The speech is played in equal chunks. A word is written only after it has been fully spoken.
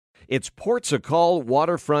It's Ports a Call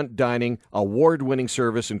waterfront dining, award-winning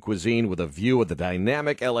service and cuisine with a view of the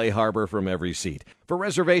dynamic L.A. harbor from every seat. For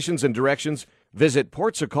reservations and directions, visit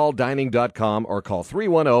portsacalldining.com or call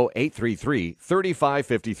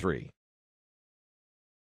 310-833-3553.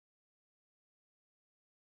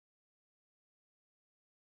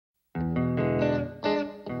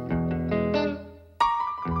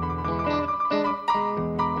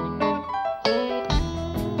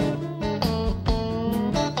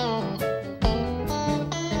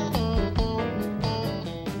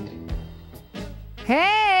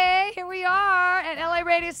 Hey, here we are at LA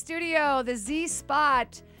Radio Studio, the Z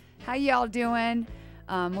Spot. How y'all doing?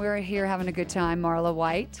 We're here having a good time. Marla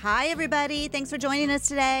White. Hi, everybody. Thanks for joining us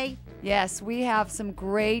today. Yes, we have some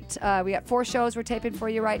great, we got 4 shows we're taping for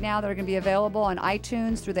you right now that are going to be available on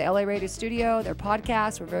iTunes through the LA Radio Studio, their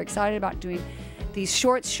podcast. We're very excited about doing these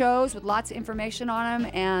short shows with lots of information on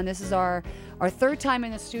them, and this is our 3rd time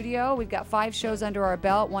in the studio. We've got 5 shows under our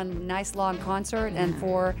belt, 1 nice long concert, and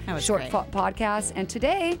 4 short podcasts. And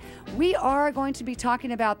today we are going to be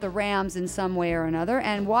talking about the Rams in some way or another.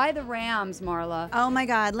 And why the Rams, Marla? Oh my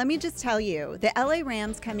God, let me just tell you, the LA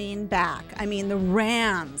Rams coming back. I mean, the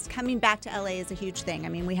Rams coming back to LA is a huge thing. I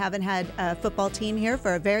mean, we haven't had a football team here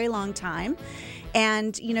for a very long time.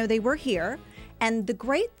 And, you know, they were here. And the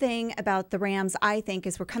great thing about the Rams, I think,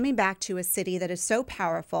 is we're coming back to a city that is so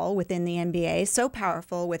powerful within the NBA, so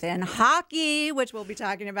powerful within hockey, which we'll be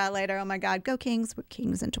talking about later. Oh, my God. Go Kings. We're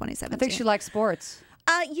Kings in 2017. I think she likes sports.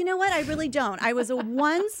 You know what? I really don't. I was a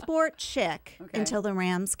one-sport chick until the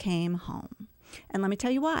Rams came home. And let me tell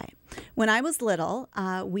you why. When I was little,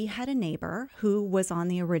 we had a neighbor who was on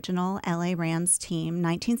the original LA Rams team,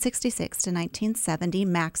 1966 to 1970,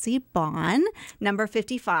 Maxie Baughan, number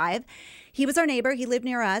 55. He was our neighbor. He lived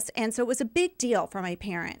near us. And so it was a big deal for my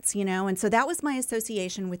parents, you know. And so that was my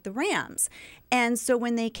association with the Rams. And so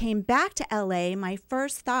when they came back to LA, my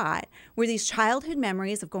first thought were these childhood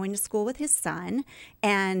memories of going to school with his son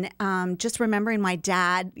and just remembering my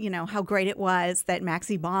dad, you know, how great it was that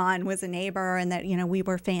Maxie Baughan was a neighbor and that, you know, we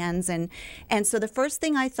were fans. And so the first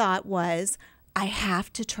thing I thought was, I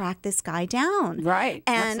have to track this guy down. Right.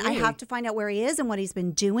 And absolutely. I have to find out where he is and what he's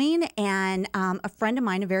been doing. And a friend of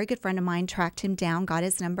mine, a very good friend of mine, tracked him down, got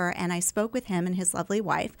his number, and I spoke with him and his lovely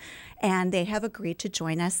wife, and they have agreed to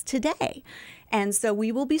join us today. And so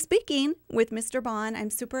we will be speaking with Mr. Baughan.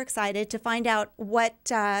 I'm super excited to find out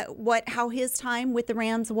how his time with the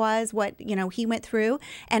Rams was, what, you know, he went through,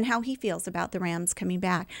 and how he feels about the Rams coming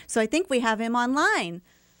back. So I think we have him online.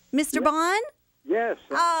 Mr. Baughan? Yes.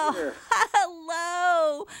 Oh,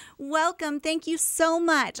 hello. Welcome. Thank you so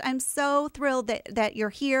much. I'm so thrilled that you're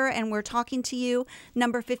here and we're talking to you,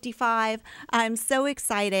 number 55. I'm so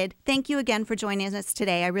excited. Thank you again for joining us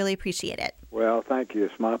today. I really appreciate it. Well, thank you.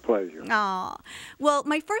 It's my pleasure. Oh, well,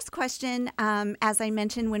 my first question, as I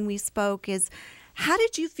mentioned when we spoke, is how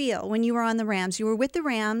did you feel when you were on the Rams? You were with the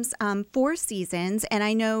Rams 4 seasons, and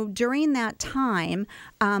I know during that time,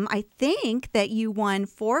 I think that you won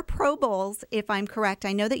 4 Pro Bowls, if I'm correct.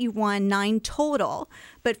 I know that you won 9 total,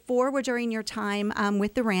 but 4 were during your time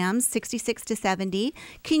with the Rams, 66 to 70.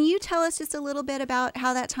 Can you tell us just a little bit about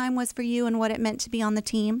how that time was for you and what it meant to be on the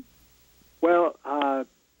team? Well, I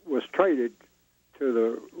was traded to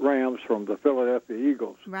the Rams from the Philadelphia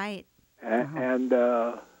Eagles. Right. And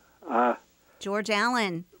I George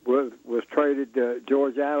Allen was traded.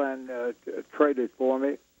 George Allen traded for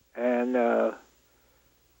me, and I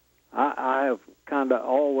have kind of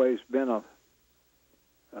always been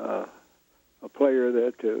a player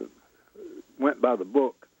that went by the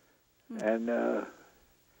book, and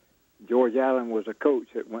George Allen was a coach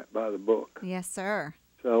that went by the book. Yes, sir.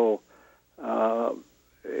 So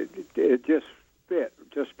it just fit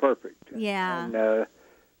just perfect. Yeah. And to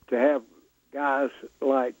have guys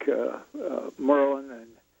like Merlin and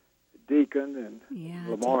Deacon and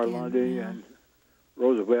Lamar Deacon, Lundy and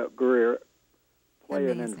Roosevelt Greer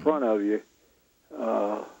playing in front of you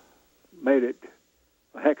made it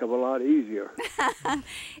a heck of a lot easier.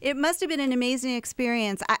 It must have been an amazing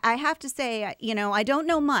experience. I have to say, you know, I don't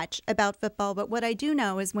know much about football, but what I do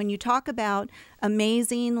know is when you talk about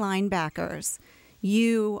amazing linebackers,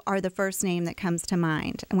 you are the first name that comes to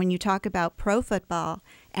mind. And when you talk about pro football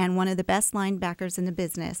and one of the best linebackers in the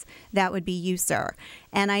business, that would be you, sir.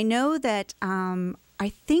 And I know that I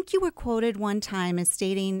think you were quoted one time as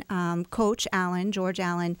stating, Coach Allen, George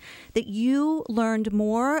Allen, that you learned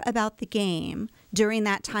more about the game during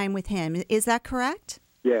that time with him. Is that correct?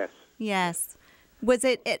 Yes. Yes. Was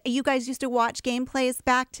it you guys used to watch game plays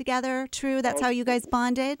back together? True. That's how you guys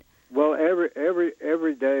bonded. Well,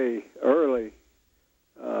 every day early,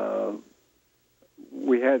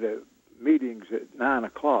 we had meetings at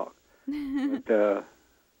 9:00, But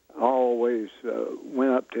I always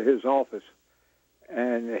went up to his office,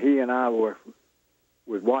 and he and I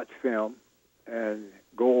would watch film and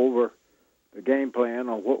go over the game plan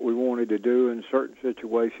on what we wanted to do in certain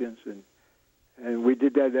situations, and we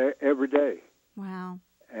did that every day. Wow.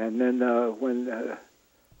 And then when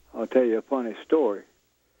I'll tell you a funny story.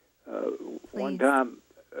 One time,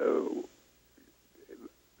 the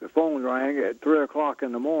phone rang at 3:00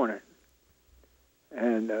 in the morning,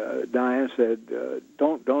 and Diane said,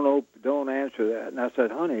 "Don't answer that." And I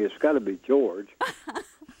said, "Honey, it's got to be George."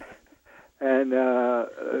 And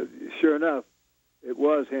sure enough, it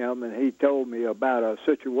was him, and he told me about a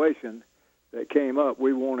situation that came up.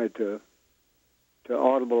 We wanted to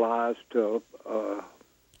audibilize to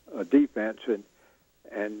a defense and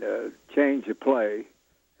change the play,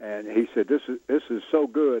 and he said, "This is so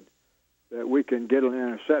good that we can get an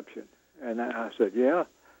interception." And I said, "Yeah,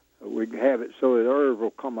 we can have it so that Irv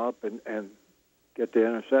will come up and get the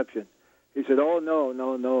interception." He said, "Oh, no.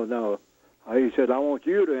 He said, I want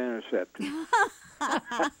you to intercept it."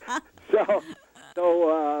 So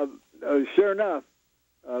sure enough,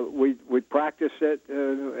 we practiced it,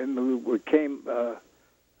 and we came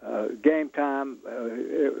game time.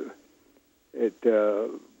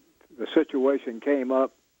 The situation came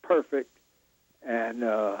up perfect, and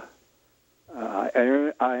I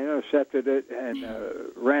intercepted it and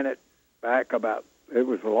ran it back about. It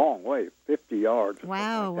was a long way, 50 yards.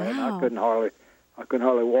 Wow! Like wow! I couldn't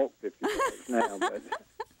hardly walk 50 yards now.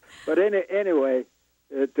 But anyway,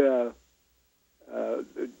 it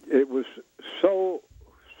was so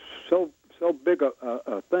big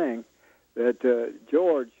a thing that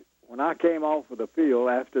George, when I came off of the field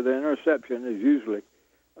after the interception, is usually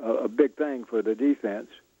a big thing for the defense.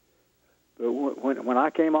 But when I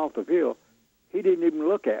came off the field, he didn't even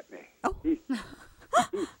look at me. Oh.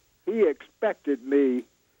 He expected me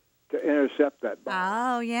to intercept that ball.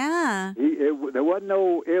 Oh, yeah. There wasn't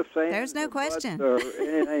no ifs, ands, There's no question. or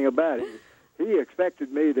anything about it. He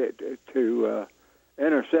expected me to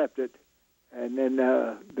intercept it, and then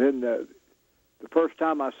the first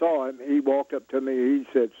time I saw him, he walked up to me. He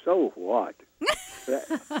said, "So what?" that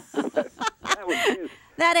was his.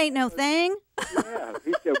 That ain't no thing. Yeah,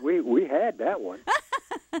 he said we had that one.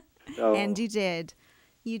 So, And you did.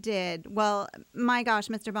 You did. Well, my gosh,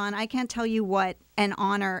 Mr. Baughan, I can't tell you what an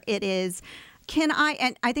honor it is. And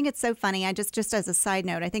I think it's so funny. I just as a side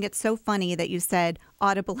note, I think it's so funny that you said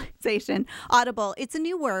audibilization. Audible. It's a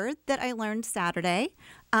new word that I learned Saturday.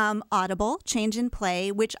 Audible, change in play,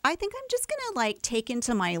 which I think I'm just going to take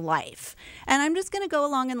into my life. And I'm just going to go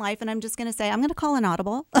along in life and I'm just going to say, I'm going to call an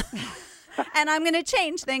audible. And I'm going to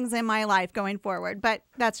change things in my life going forward. But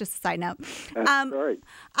that's just a side note. That's great.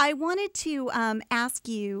 I wanted to ask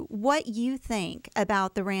you what you think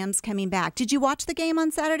about the Rams coming back. Did you watch the game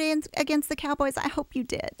on Saturday against the Cowboys? I hope you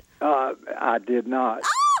did. I did not.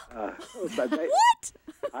 What?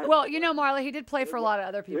 Well, Marla, he did play for a lot of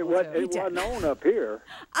other people, too. It wasn't on up here.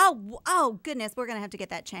 Oh, goodness. We're going to have to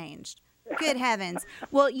get that changed. Good heavens.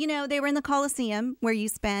 Well, they were in the Coliseum where you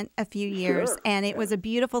spent a few years, Sure. and it was a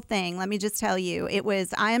beautiful thing. Let me just tell you,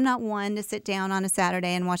 I am not one to sit down on a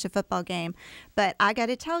Saturday and watch a football game, but I got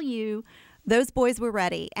to tell you, those boys were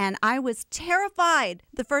ready, and I was terrified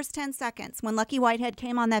the first 10 seconds when Lucky Whitehead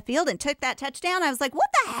came on that field and took that touchdown. I was like, what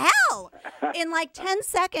the hell? In 10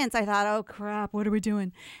 seconds, I thought, oh, crap, what are we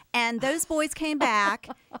doing? And those boys came back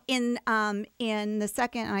in the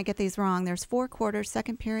second, and I get these wrong, there's 4 quarters,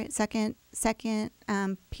 second period.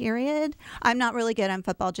 I'm not really good on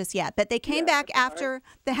football just yet, but they came back after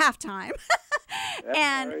the halftime.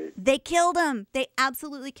 And they killed them. They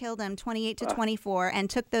absolutely killed them, 28-24, and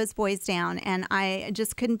took those boys down. And I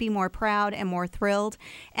just couldn't be more proud and more thrilled.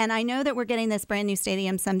 And I know that we're getting this brand new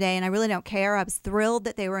stadium someday, and I really don't care. I was thrilled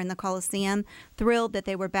that they were in the Coliseum, thrilled that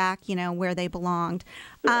they were back, where they belonged.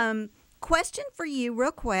 Question for you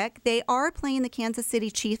real quick. They are playing the Kansas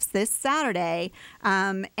City Chiefs this Saturday.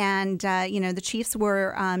 The Chiefs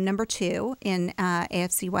were number 2 in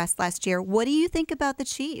AFC West last year. What do you think about the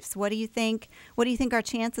Chiefs? What do you think our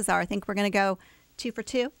chances are? I think we're going to go 2 for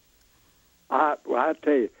 2. I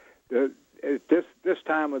tell you, this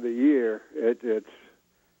time of the year, it's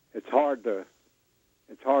hard to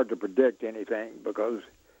predict anything because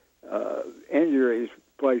injuries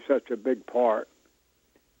play such a big part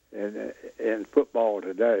in football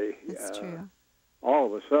today. That's true. All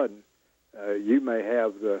of a sudden, you may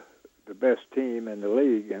have the best team in the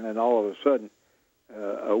league, and then all of a sudden,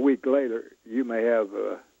 a week later, you may have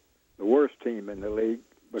the worst team in the league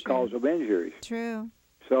because of injuries. True.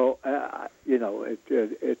 So,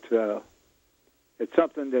 it's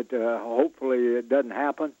something that hopefully it doesn't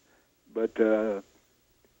happen, but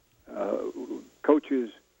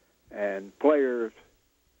players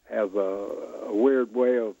have a weird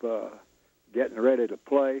way of getting ready to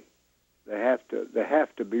play. They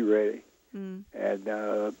have to be ready, and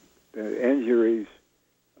the injuries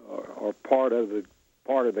are part of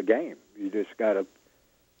the game. You just got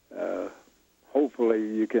to hopefully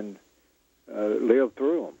you can live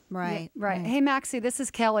through them. Right. Right. Hey, Maxie, this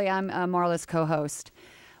is Kelly. I'm Marla's co-host.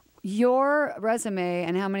 Your resume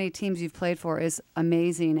and how many teams you've played for is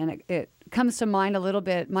amazing, and it comes to mind a little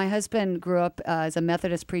bit. My husband grew up as a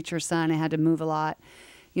Methodist preacher's son and had to move a lot,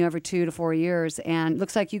 every 2 to 4 years, and it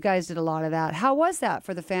looks like you guys did a lot of that. How was that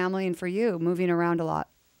for the family and for you, moving around a lot?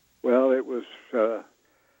 Well, it was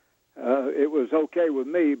okay with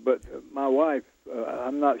me, but my wife,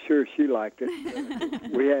 I'm not sure she liked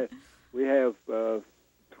it. We have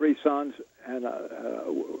 3 sons, and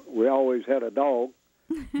we always had a dog.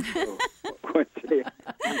 So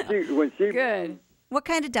when she Good. What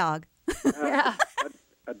kind of dog? Yeah.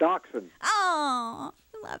 a dachshund. Oh,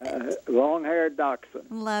 love it. Long-haired dachshund.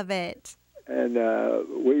 Love it. And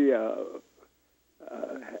we I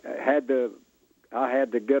had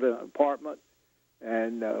to get an apartment,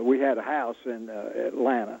 and we had a house in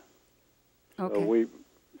Atlanta. Okay. So we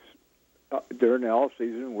during the off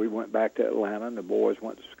season we went back to Atlanta, and the boys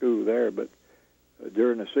went to school there. But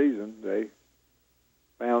during the season, they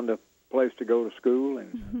found a place to go to school,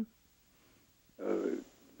 and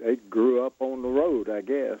they grew up on the road, I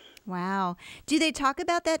guess. Wow. Do they talk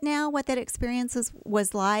about that now, what that experience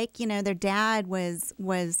was like? Their dad was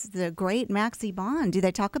the great Maxie Baughan. Do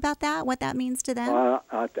they talk about that, what that means to them? Well,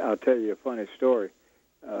 I'll tell you a funny story.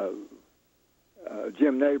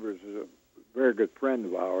 Jim Neighbors is a very good friend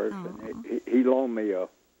of ours, and he loaned me a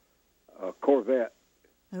Corvette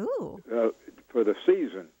for the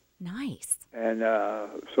season. Nice. And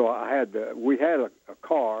so we had a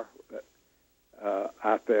car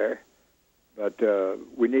out there, but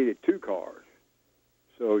we needed 2 cars.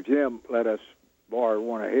 So Jim let us borrow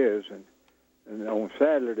one of his, and on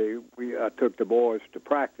Saturday I took the boys to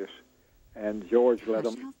practice, and George let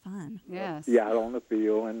them how fun. Yes. be out on the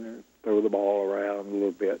field and throw the ball around a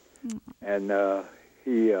little bit. And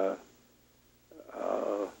he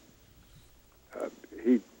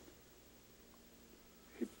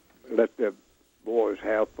let the boys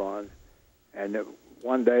have fun. And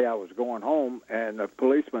one day I was going home, and a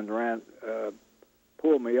policeman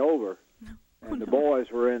pulled me over, and the boys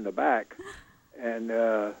were in the back, and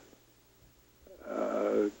the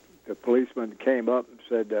policeman came up and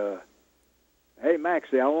said, "Hey,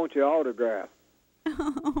 Maxie, I want your autograph."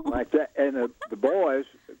 Like that, and the boys,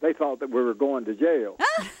 they thought that we were going to jail.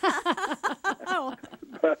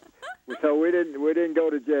 But, so we didn't go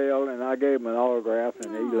to jail, and I gave him an autograph,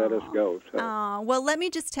 and he let us go. So. Well, let me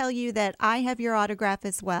just tell you that I have your autograph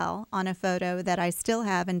as well on a photo that I still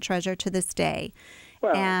have and treasure to this day.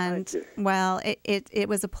 Well, And thank you. well, it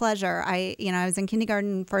was a pleasure. I was in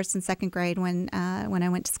kindergarten, 1st and 2nd grade when I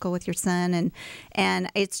went to school with your son,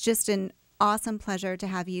 and it's just an awesome pleasure to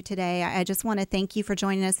have you today. I just want to thank you for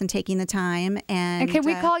joining us and taking the time. And can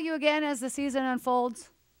we call you again as the season unfolds?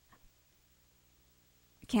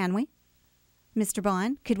 Can we, Mr.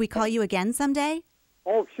 Baughan? Could we call you again someday?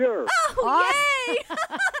 Oh, sure. Oh, yay!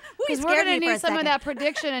 Because we're going to need some of that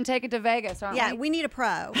prediction and take it to Vegas, aren't Yeah, we? we need a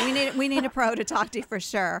pro. We need a pro to talk to for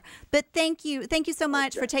sure. But thank you so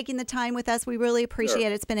much for taking the time with us. We really appreciate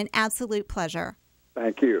it. It's been an absolute pleasure.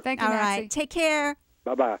 Thank you. Thank you, All Maxie. right, take care.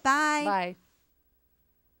 Bye-bye. Bye.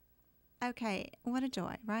 Bye. Okay, what a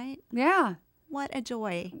joy, right? Yeah. What a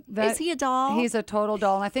joy. That- Is he a doll? He's a total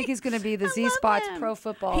doll, and I think he's going to be the I Z love Spots him. pro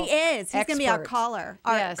football. He is. He's going to be our expert. caller.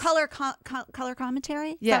 Our Yes. color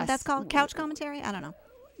commentary? Is that Yes. what that's called? Couch commentary? I don't know.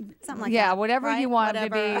 Something like that. Yeah, whatever right? you want him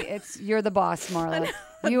Whatever. to be. You're the boss, Marla.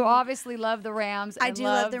 You obviously love the Rams. I and do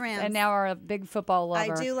love the Rams. And now are a big football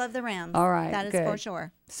lover. I do love the Rams. All right, That is good. for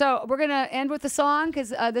sure. So we're going to end with the song because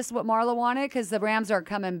this is what Marla wanted because the Rams are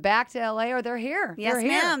coming back to L.A. or they're here. Yes, they're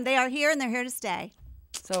here. ma'am. They are here and they're here to stay.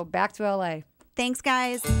 So back to L.A. Thanks,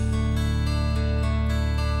 guys.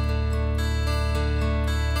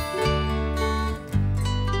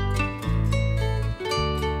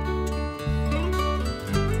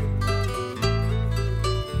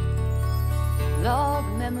 All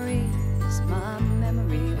the memories my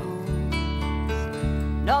memory owns,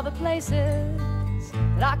 and all the places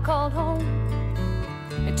that I called home,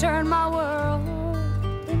 it turned my world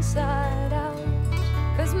inside out.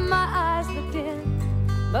 'Cause my eyes looked in,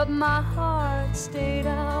 but my heart stayed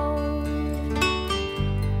out.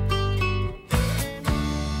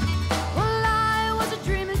 Well, I was a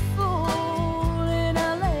dreaming fool in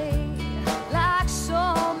LA, like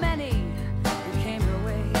so many who came your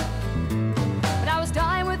way. But I was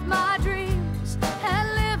dying with my dreams and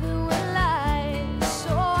living with life.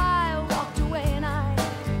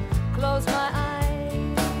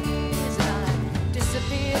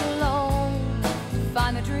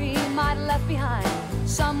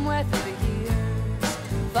 boy through the years,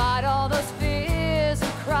 fight all those fears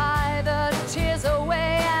and cry the tears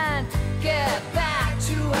away and get back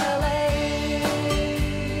to LA.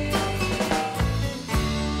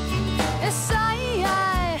 Yes,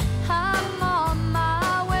 I'm on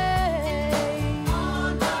my way,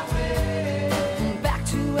 back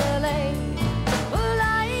to LA. Well,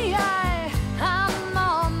 I'm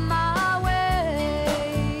on my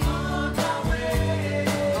way,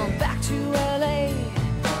 back to LA.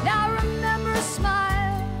 Now remember a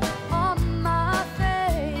smile on my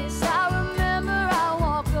face. I remember I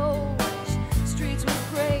walk those streets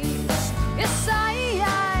with grace. Yes,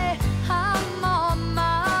 I'm on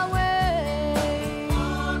my way,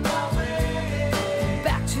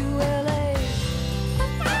 back to LA.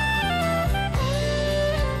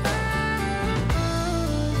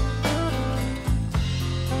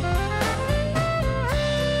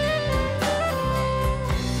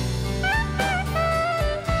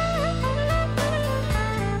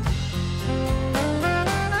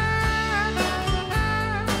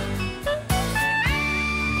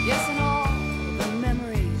 Yes, and all the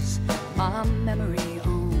memories my memory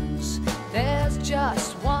owns, there's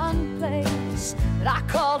just one place that I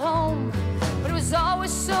call home.